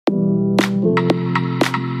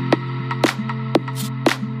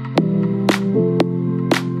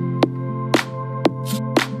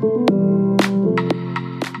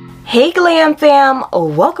Hey Glam fam,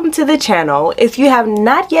 welcome to the channel. If you have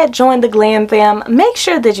not yet joined the Glam fam, make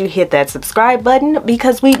sure that you hit that subscribe button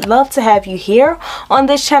because we'd love to have you here. On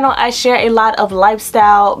this channel I share a lot of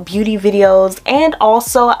lifestyle, beauty videos, and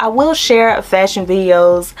also I will share fashion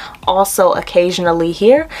videos also occasionally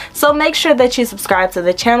here. So make sure that you subscribe to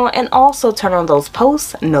the channel and also turn on those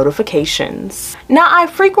post notifications. Now I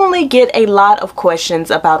frequently get a lot of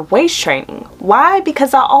questions about waist training. Why?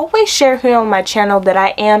 Because I always share here on my channel that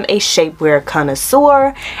I am a shapewear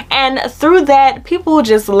connoisseur, and through that people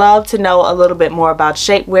just love to know a little bit more about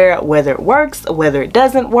shapewear, whether it works, whether it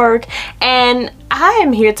doesn't work, and I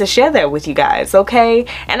am here to share that with you guys, okay?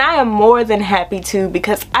 And I am more than happy to,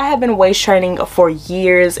 because I have been waist training for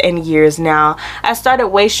years and years now. I started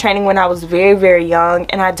waist training when I was very young,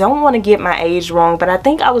 and I don't want to get my age wrong, but I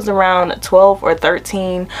think I was around 12 or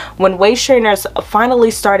 13 when waist trainers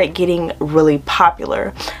finally started getting really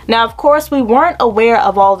popular. Now of course we weren't aware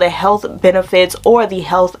of all the health benefits or the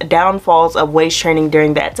health downfalls of waist training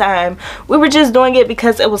during that time. We were just doing it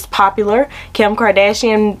because it was popular. Kim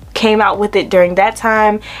Kardashian came out with it during that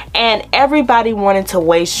time, and everybody wanted to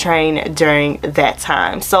waist train during that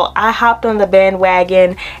time. So I hopped on the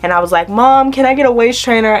bandwagon and I was like, Mom, can I get a waist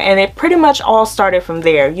trainer? And it pretty much all started from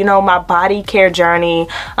there. You know, my body care journey,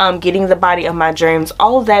 getting the body of my dreams,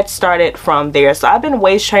 all of that started from there. So I've been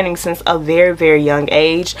waist training since a very young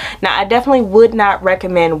age. Now I definitely would not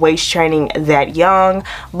recommend waist training that young,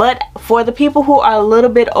 but for the people who are a little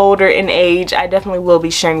bit older in age, I definitely will be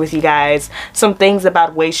sharing with you guys some things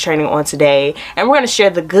about waist training on today. And we're going to share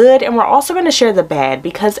the good, and we're also going to share the bad,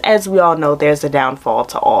 because as we all know, there's a downfall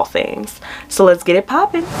to all things. So let's get it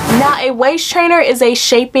popping. Now a waist trainer is a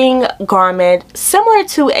shaping garment similar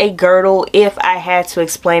to a girdle, if I had to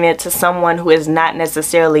explain it to someone who is not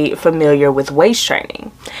necessarily familiar with waist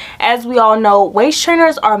training. As we all know, waist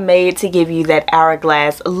trainers are made to give you that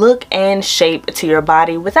hourglass look and shape to your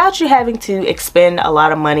body without you having to expend a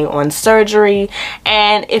lot of money on surgery.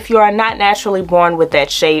 And if you are not naturally born with that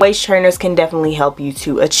shape, waist trainers can definitely help you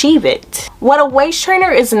to achieve it. What a waist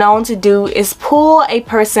trainer is known to do is pull a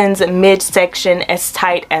person's midsection as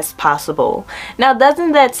tight as possible. Now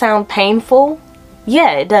doesn't that sound painful?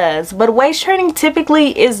 Yeah, it does, but waist training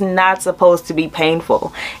typically is not supposed to be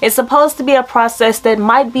painful. It's supposed to be a process that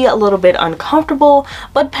might be a little bit uncomfortable,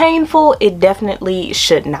 but painful it definitely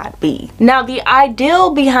should not be. Now the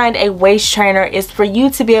ideal behind a waist trainer is for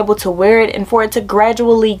you to be able to wear it and for it to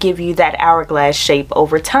gradually give you that hourglass shape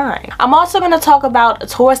over time. I'm also going to talk about,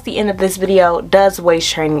 towards the end of this video, does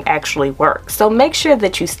waist training actually work? So make sure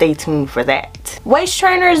that you stay tuned for that. Waist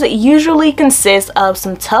trainers usually consist of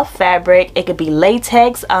some tough fabric. It could be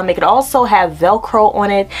latex, it could also have Velcro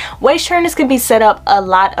on it. Waist trainers can be set up a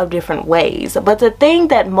lot of different ways, but the thing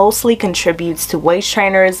that mostly contributes to waist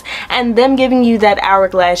trainers and them giving you that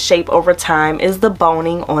hourglass shape over time is the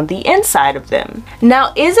boning on the inside of them.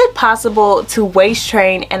 Now, is it possible to waist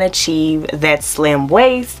train and achieve that slim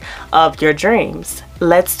waist of your dreams?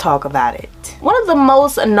 Let's talk about it. One of the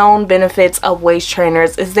most known benefits of waist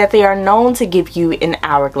trainers is that they are known to give you an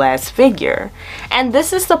hourglass figure. And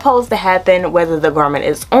this is supposed to happen whether the garment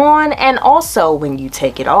is on and also when you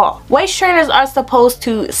take it off. Waist trainers are supposed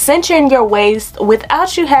to cinch in your waist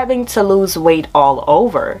without you having to lose weight all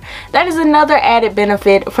over. That is another added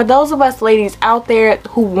benefit for those of us ladies out there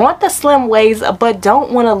who want the slim waist but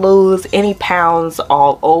don't want to lose any pounds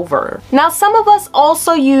all over. Now some of us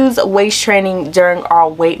also use waist training during our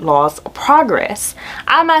weight loss progress.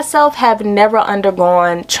 I myself have never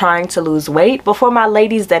undergone trying to lose weight, but for my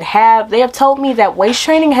ladies that have, they have told me that waist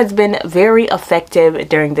training has been very effective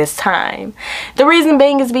during this time. The reason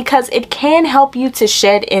being is because it can help you to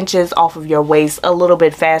shed inches off of your waist a little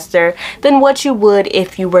bit faster than what you would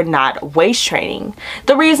if you were not waist training.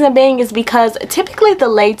 The reason being is because typically the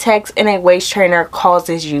latex in a waist trainer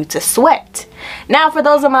causes you to sweat. Now for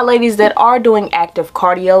those of my ladies that are doing active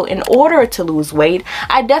cardio in order to lose weight,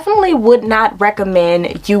 I definitely would not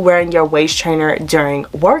recommend you wearing your waist trainer during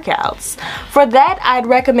workouts. For that, I'd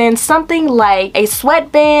recommend something like a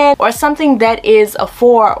sweatband or something that is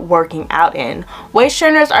for working out in. Waist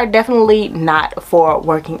trainers are definitely not for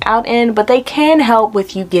working out in, but they can help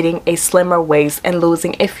with you getting a slimmer waist and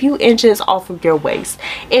losing a few inches off of your waist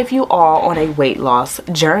if you are on a weight loss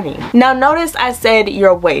journey. Now notice I said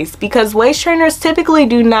your waist, because waist trainers trainers typically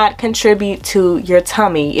do not contribute to your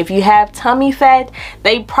tummy. If you have tummy fat,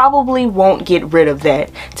 they probably won't get rid of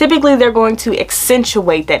that. Typically, they're going to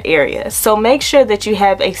accentuate that area. So make sure that you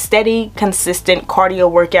have a steady, consistent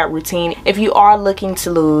cardio workout routine if you are looking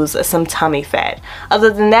to lose some tummy fat.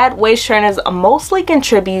 Other than that, waist trainers mostly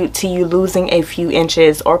contribute to you losing a few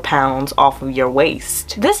inches or pounds off of your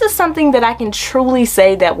waist. This is something that I can truly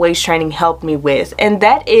say that waist training helped me with, and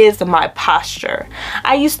that is my posture.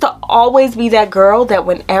 I used to always be that girl that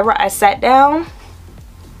whenever I sat down,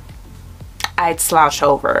 I'd slouch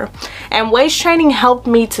over, and waist training helped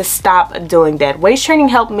me to stop doing that. Waist training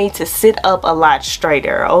helped me to sit up a lot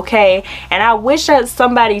straighter, okay? And I wish that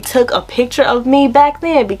somebody took a picture of me back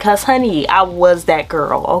then, because honey, I was that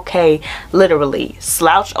girl, okay? Literally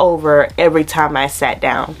slouch over every time I sat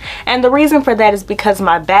down. And the reason for that is because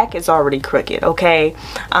my back is already crooked, okay?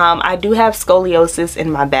 I do have scoliosis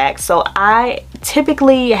in my back, so I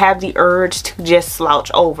typically have the urge to just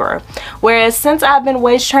slouch over. Whereas since I've been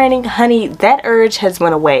waist training, honey, that urge has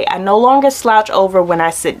went away. I no longer slouch over when I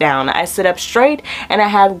sit down. I sit up straight and I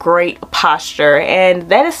have great posture, and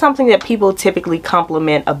that is something that people typically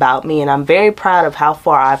compliment about me, and I'm very proud of how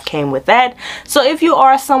far I've came with that. So if you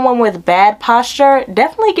are someone with bad posture,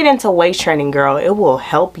 definitely get into waist training, girl. It will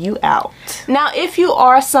help you out. Now, if you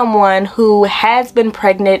are someone who has been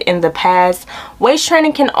pregnant in the past, waist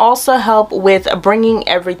training can also help with bringing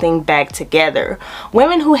everything back together.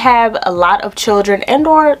 Women who have a lot of children, and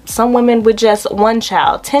or some women with just one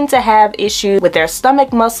child, tend to have issues with their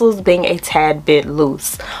stomach muscles being a tad bit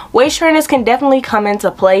loose. Waist trainers can definitely come into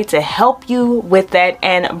play to help you with that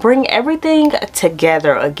and bring everything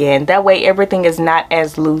together again. That way everything is not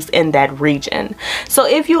as loose in that region. So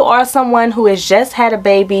if you are someone who has just had a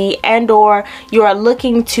baby and or you are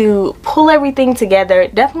looking to pull everything together,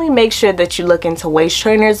 definitely make sure that you look into waist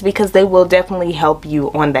trainers, because they will definitely help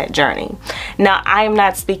you on that journey. Now, I am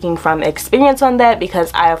not speaking from experience on that,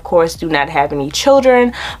 because I of course do not have any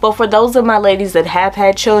children, but for those of my ladies that have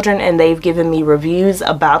had children and they've given me reviews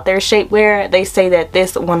about their shapewear, they say that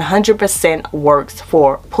this 100% works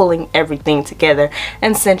for pulling everything together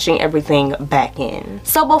and cinching everything back in.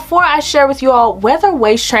 So before I share with you all whether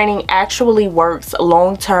waist training actually works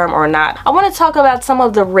long term or not, I want to talk about some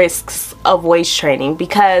of the risks of waist training,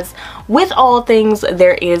 because with all things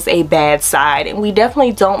there is a bad side, and we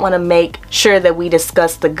definitely don't want to make sure that we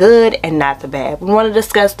discuss the good and not the bad. We want to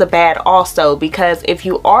discuss the bad also, because if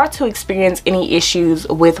you are to experience any issues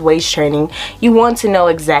with waist training, you want to know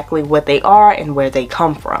exactly what they are and where they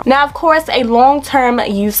come from. Now, of course, a long-term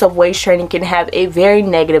use of waist training can have a very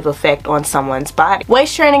negative effect on someone's body.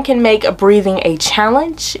 Waist training can make breathing a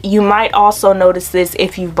challenge. You might also notice this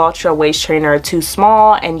if you've bought your waist trainer too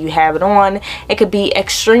small and you have it on. It could be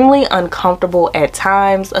extremely uncomfortable at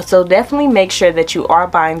times, so definitely make sure that you are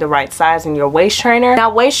buying the right size in your waist trainer.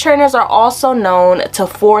 Now, waist trainers are also known to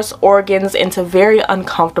force organs into very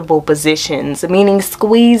uncomfortable positions, meaning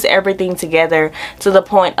squeeze everything together to the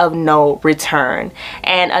point of no return.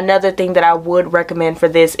 And another thing that I would recommend for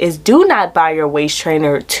this is do not buy your waist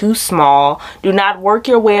trainer too small. Do not work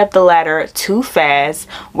your way up the ladder too fast.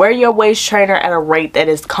 Wear your waist trainer at a rate that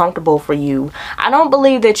is comfortable for you. I don't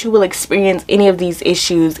believe that you will experience any of these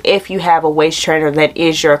issues if you have a waist trainer that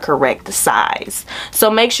is your correct size. So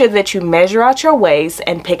make sure that you measure out your waist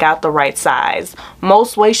and pick out the right size.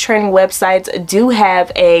 Most waist training websites do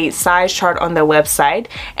have a size chart on their website,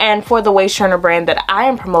 and for the waist trainer brand that I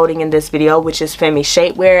am promoting in this video, which is Femi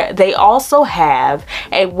Shapewear, they also have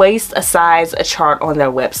a waist size chart on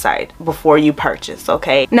their website before you purchase,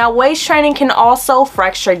 okay? Now, waist training can also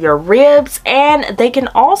fracture your ribs, and they can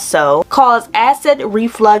also cause acid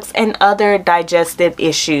reflux and other digestive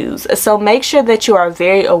issues. So make sure that you are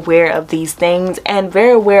very aware of these things and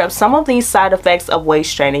very aware of some of these side effects of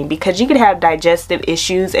waist training, because you could have digestive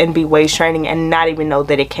issues and be waist training and not even know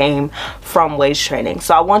that it came from waist training.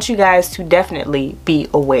 So I want you guys to definitely be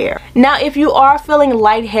aware. Now, if you are feeling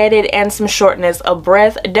lightheaded and some shortness of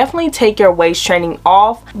breath, definitely take your waist training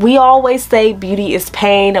off. We always say beauty is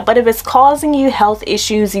pain, but if it's causing you health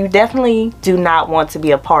issues, you definitely do not want to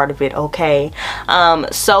be a part of it, okay?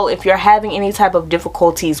 So if you're having any type of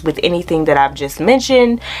difficulties with anything that I've just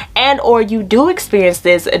mentioned, and or you do experience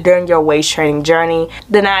this during your waist training journey,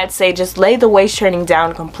 then I'd say just lay the waist training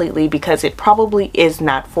down completely, because it probably is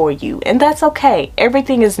not for you, and that's okay.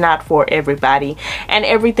 Everything is not for everybody, and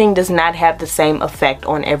everything does not have the same effect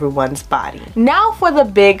on everyone's body. Now for the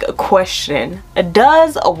big question,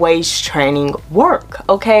 does waist training work?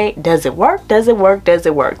 Okay, does it work? Does it work? Does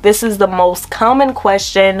it work? This is the most common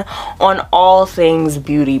question on all things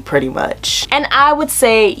beauty, pretty much, and I would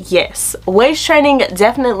say say yes, waist training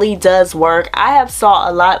definitely does work. I have saw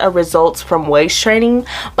a lot of results from waist training,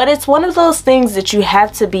 but it's one of those things that you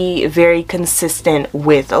have to be very consistent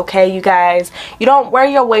with, okay, you guys? You don't wear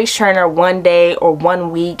your waist trainer one day or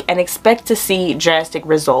 1 week and expect to see drastic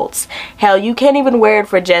results. Hell, you can't even wear it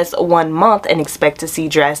for just 1 month and expect to see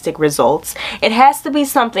drastic results. It has to be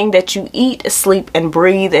something that you eat, sleep, and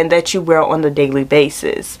breathe, and that you wear on a daily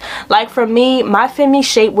basis. Like for me, my Femi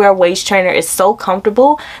shapewear waist trainer is so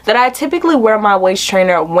comfortable that I typically wear my waist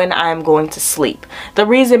trainer when I'm going to sleep. The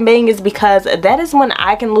reason being is because that is when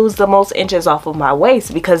I can lose the most inches off of my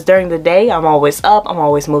waist, because during the day I'm always up, I'm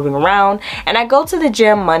always moving around, and I go to the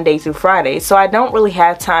gym Monday through Friday, so I don't really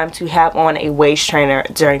have time to have on a waist trainer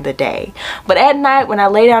during the day. But at night when I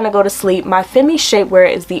lay down to go to sleep, my Femi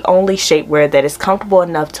shapewear is the only shapewear that is comfortable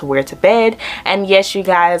enough to wear to bed. And yes, you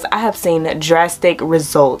guys, I have seen drastic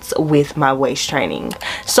results with my waist training.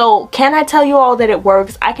 So can I tell you all that it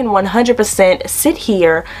works? I can 100% sit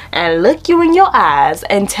here and look you in your eyes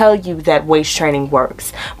and tell you that waist training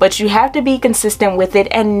works, but you have to be consistent with it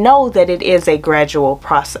and know that it is a gradual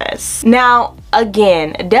process. Now,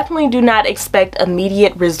 again, definitely do not expect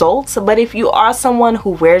immediate results, but if you are someone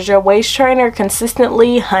who wears your waist trainer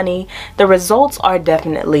consistently, honey, the results are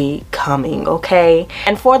definitely coming, okay?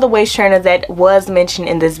 And for the waist trainer that was mentioned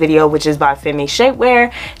in this video, which is by Femi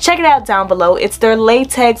Shapewear, check it out down below. It's their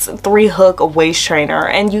latex 3-hook waist trainer,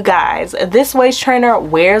 and you guys, this waist trainer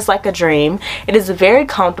wears like a dream. It is very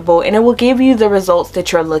comfortable and it will give you the results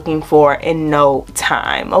that you're looking for in no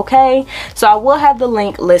time, okay? So I will have the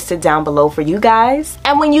link listed down below for you guys.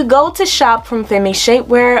 And when you go to shop from Femi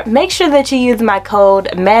Shapewear, make sure that you use my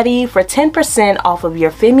code Mattie for 10% off of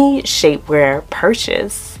your Femi Shapewear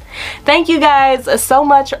purchase. Thank you guys so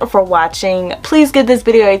much for watching. Please give this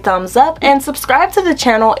video a thumbs up and subscribe to the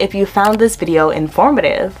channel if you found this video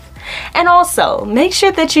informative. And also, make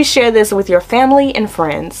sure that you share this with your family and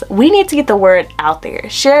friends. We need to get the word out there.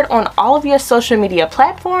 Share it on all of your social media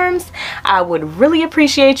platforms. I would really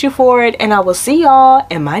appreciate you for it, and I will see y'all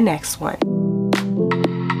in my next one.